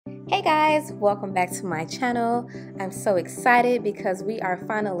Hey guys, welcome back to my channel. I'm so excited because we are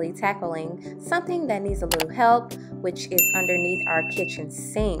finally tackling something that needs a little help, which is underneath our kitchen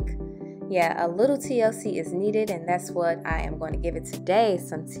sink. Yeah, a little TLC is needed, and that's what I am going to give it today,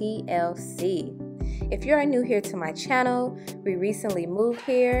 some TLC. If you're new here to my channel, we recently moved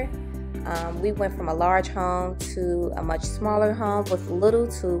here. We went from a large home to a much smaller home with little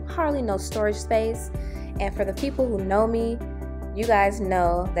to hardly no storage space. And for the people who know me, you guys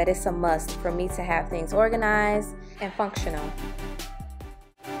know that it's a must for me to have things organized and functional.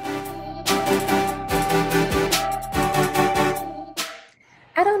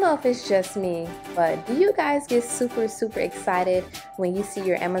 I don't know if it's just me, but do you guys get super excited when you see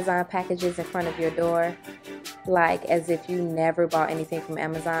your Amazon packages in front of your door? Like as if you never bought anything from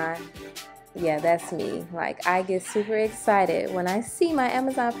Amazon? Yeah, that's me. Like, I get super excited when I see my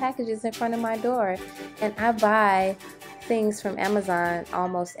Amazon packages in front of my door, and I buy things from Amazon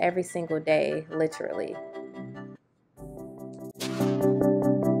almost every single day, literally.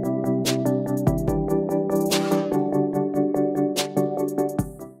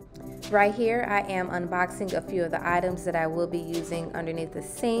 Right here, I am unboxing a few of the items that I will be using underneath the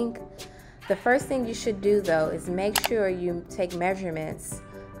sink. The first thing you should do though is make sure you take measurements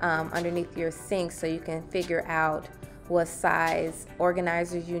underneath your sink so you can figure out what size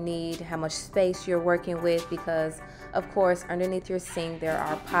organizers you need, how much space you're working with, because of course underneath your sink there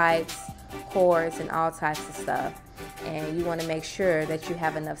are pipes, cords, and all types of stuff, and you want to make sure that you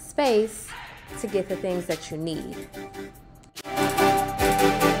have enough space to get the things that you need.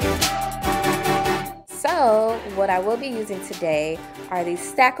 So what I will be using today are these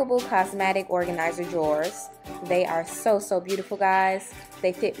stackable cosmetic organizer drawers. They are so beautiful, guys.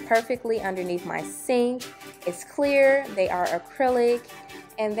 They fit perfectly underneath my sink. It's clear, they are acrylic,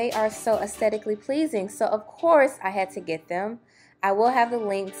 and they are so aesthetically pleasing. So of course I had to get them. I will have the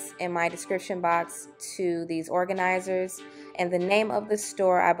links in my description box to these organizers, and the name of the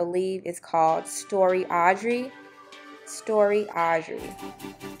store I believe is called Story Audrey.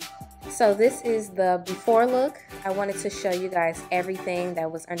 So this is the before look. I wanted to show you guys everything that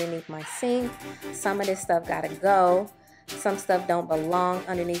was underneath my sink. Some of this stuff gotta go. Some stuff don't belong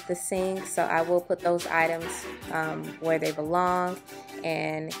underneath the sink, so I will put those items where they belong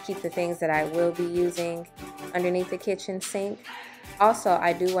and keep the things that I will be using underneath the kitchen sink. Also,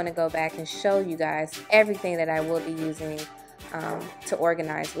 I do want to go back and show you guys everything that I will be using to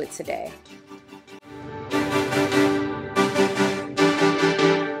organize with today.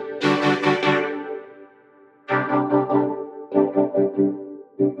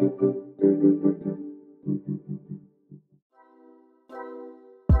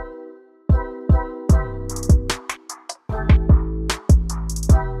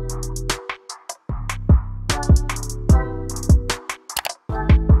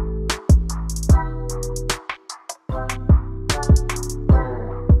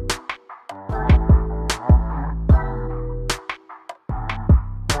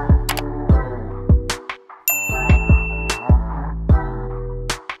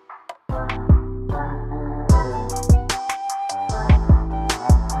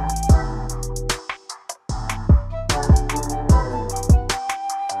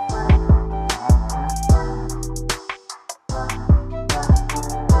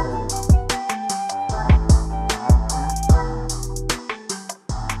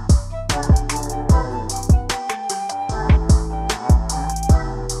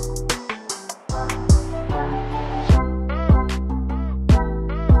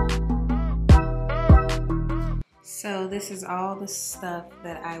 So this is all the stuff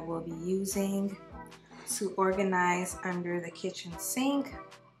that I will be using to organize under the kitchen sink.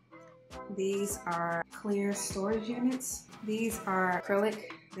 These are clear storage units. These are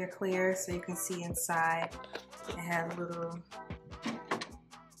acrylic. They're clear so you can see inside. They have little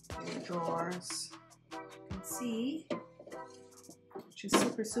drawers. You can see, which is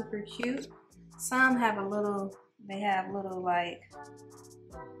super cute. Some have a little, they have little like,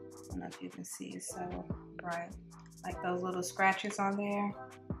 I don't know if you can see, it's so bright. Like those little scratches on there.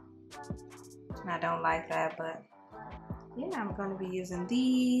 And I don't like that, but yeah, I'm going to be using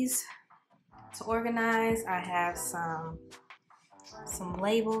these to organize. I have some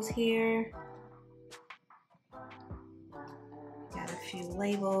labels here. Got a few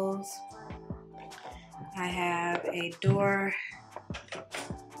labels. I have a door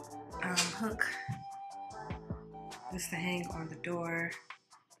hook just to hang on the door.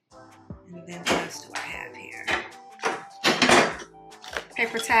 And then what else do I have here?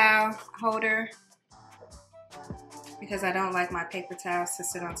 Paper towel holder, because I don't like my paper towels to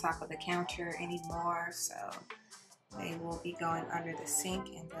sit on top of the counter anymore, so they will be going under the sink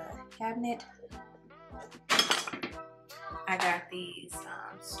in the cabinet. I got these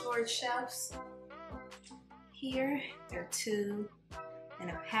storage shelves here. They're 2 in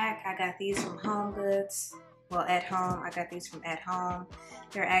a pack. I got these from Home Goods. Well, At Home. I got these from At Home.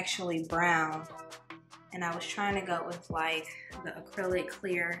 They're actually brown. And I was trying to go with like the acrylic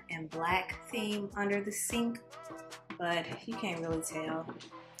clear and black theme under the sink, but you can't really tell.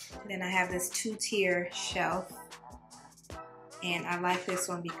 And then I have this 2-tier shelf, and I like this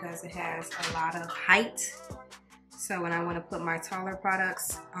one because it has a lot of height. So when I want to put my taller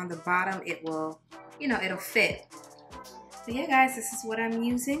products on the bottom, it will, you know, it'll fit. But yeah, guys, this is what I'm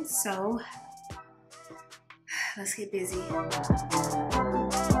using. So let's get busy.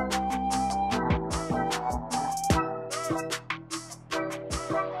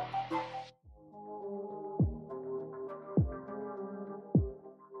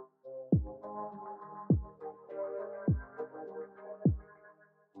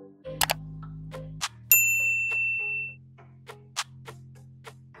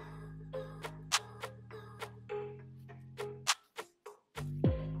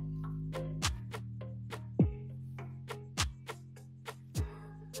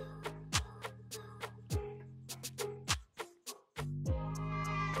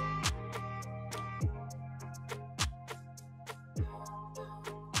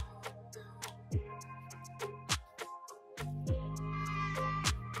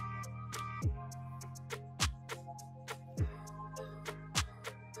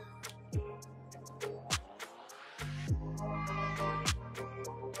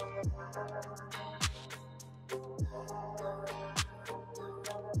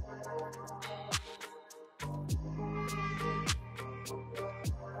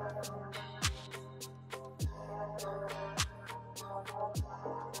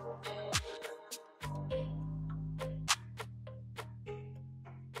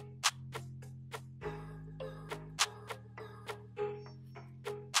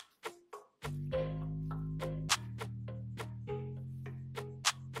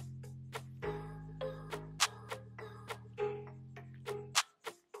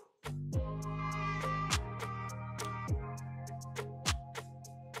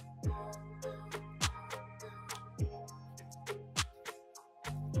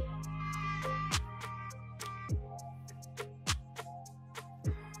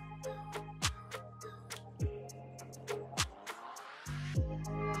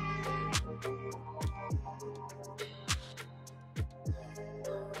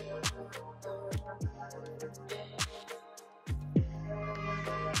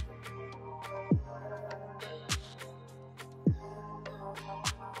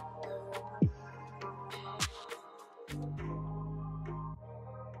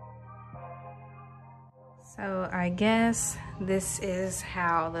 So I guess this is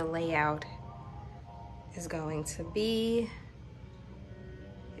how the layout is going to be,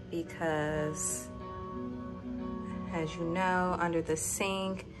 because as you know, under the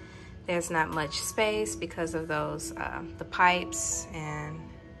sink there's not much space because of those the pipes and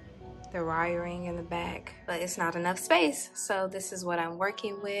the wiring in the back, but it's not enough space. So this is what I'm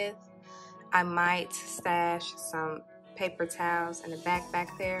working with. I might stash some paper towels in the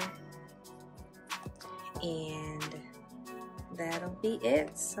back there, and that'll be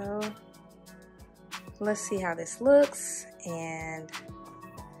it. So let's see how this looks, and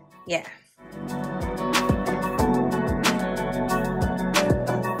yeah.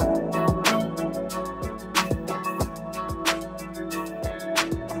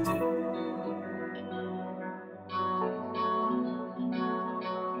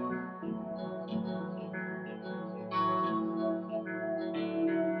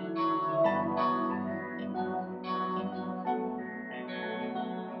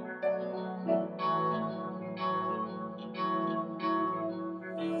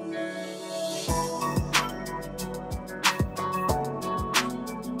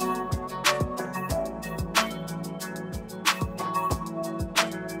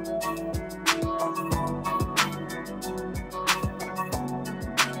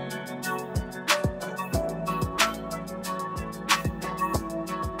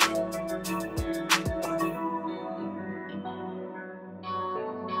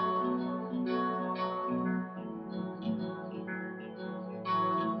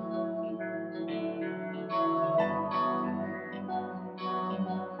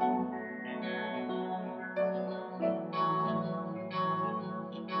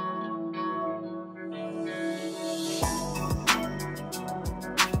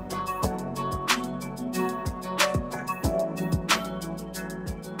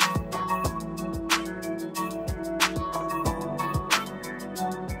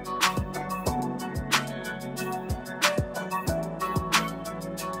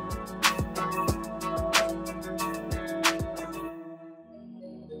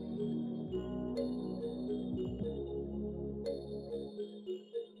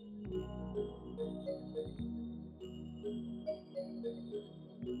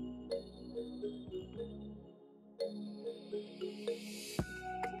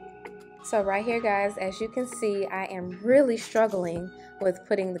 So right here, guys, as you can see, I am really struggling with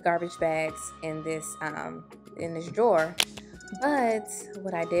putting the garbage bags in this drawer. But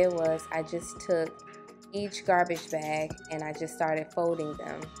what I did was I just took each garbage bag and I just started folding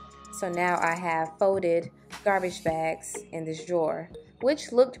them. So now I have folded garbage bags in this drawer,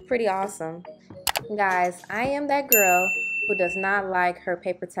 which looked pretty awesome. Guys, I am that girl who does not like her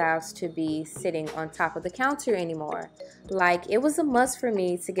paper towels to be sitting on top of the counter anymore. Like, it was a must for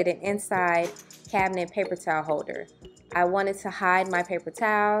me to get an inside cabinet paper towel holder. I wanted to hide my paper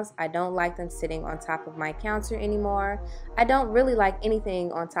towels. I don't like them sitting on top of my counter anymore. I don't really like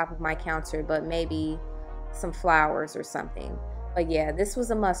anything on top of my counter but maybe some flowers or something. But yeah, this was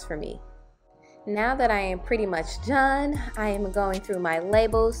a must for me. Now that I am pretty much done, I am going through my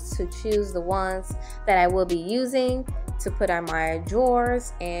labels to choose the ones that I will be using to put on my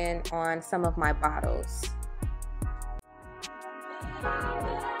drawers and on some of my bottles.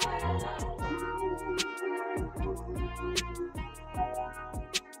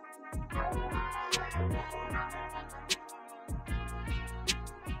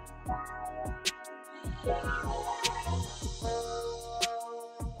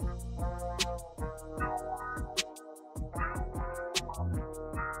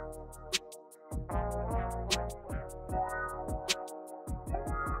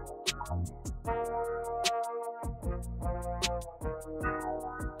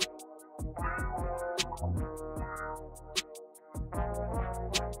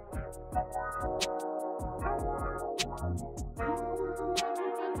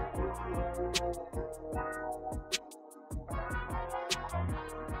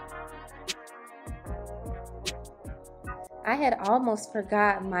 I had almost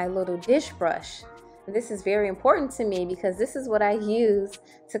forgot my little dish brush. This is very important to me because this is what I use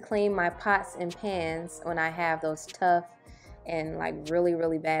to clean my pots and pans when I have those tough and like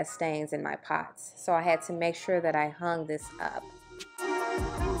really bad stains in my pots. So I had to make sure that I hung this up.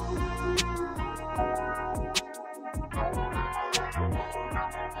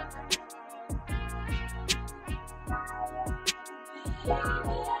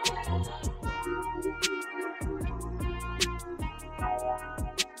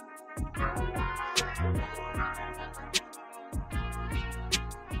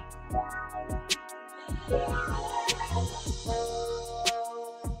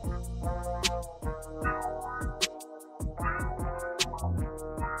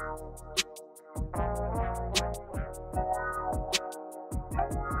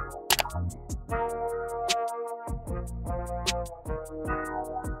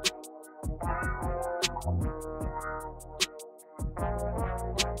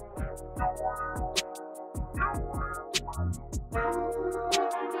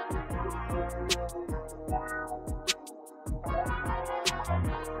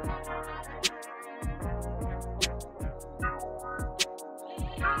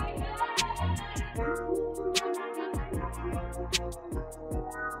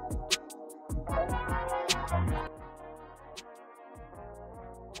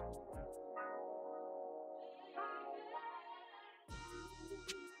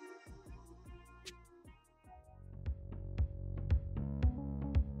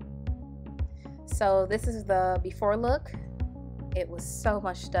 So this is the before look. It was so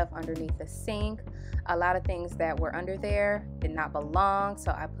much stuff underneath the sink. A lot of things that were under there did not belong,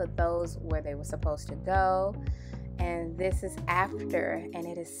 so I put those where they were supposed to go. And this is after, and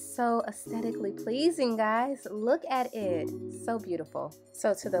it is so aesthetically pleasing, guys. Look at it, so beautiful.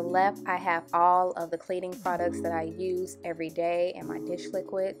 So to the left, I have all of the cleaning products that I use every day and my dish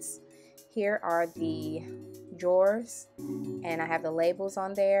liquids. Here are the drawers, and I have the labels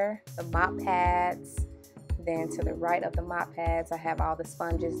on there, the mop pads. Then to the right of the mop pads, I have all the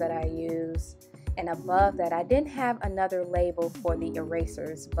sponges that I use. And above that, I didn't have another label for the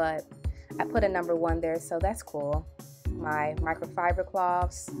erasers, but I put a number 1 there, so that's cool. My microfiber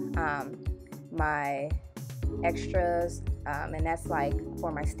cloths, my extras, and that's like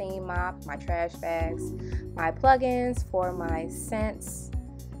for my steam mop, my trash bags, my plugins for my scents,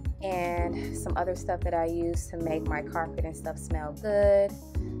 and some other stuff that I use to make my carpet and stuff smell good.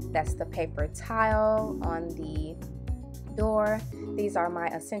 That's the paper tile on the door. These are my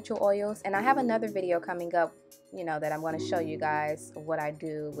essential oils, and I have another video coming up, that I'm going to show you guys what I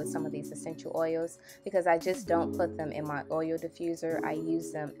do with some of these essential oils, because I just don't put them in my oil diffuser. I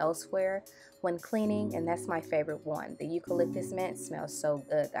use them elsewhere when cleaning, and that's my favorite one. The eucalyptus mint smells so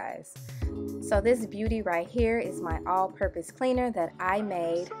good, guys. So this beauty right here is my all-purpose cleaner that I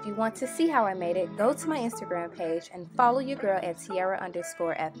made. If you want to see how I made it, go to my Instagram page and follow your girl at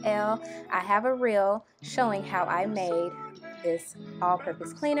Tierra_FL. I have a reel showing how I made this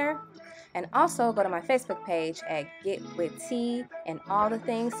all-purpose cleaner. And also go to my Facebook page at Get With and all the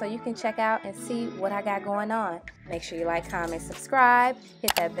things so you can check out and see what I got going on. Make sure you like, comment, subscribe,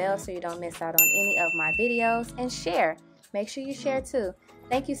 hit that bell so you don't miss out on any of my videos, and share. Make sure you share too.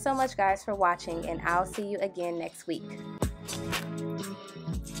 Thank you so much guys for watching, and I'll see you again next week.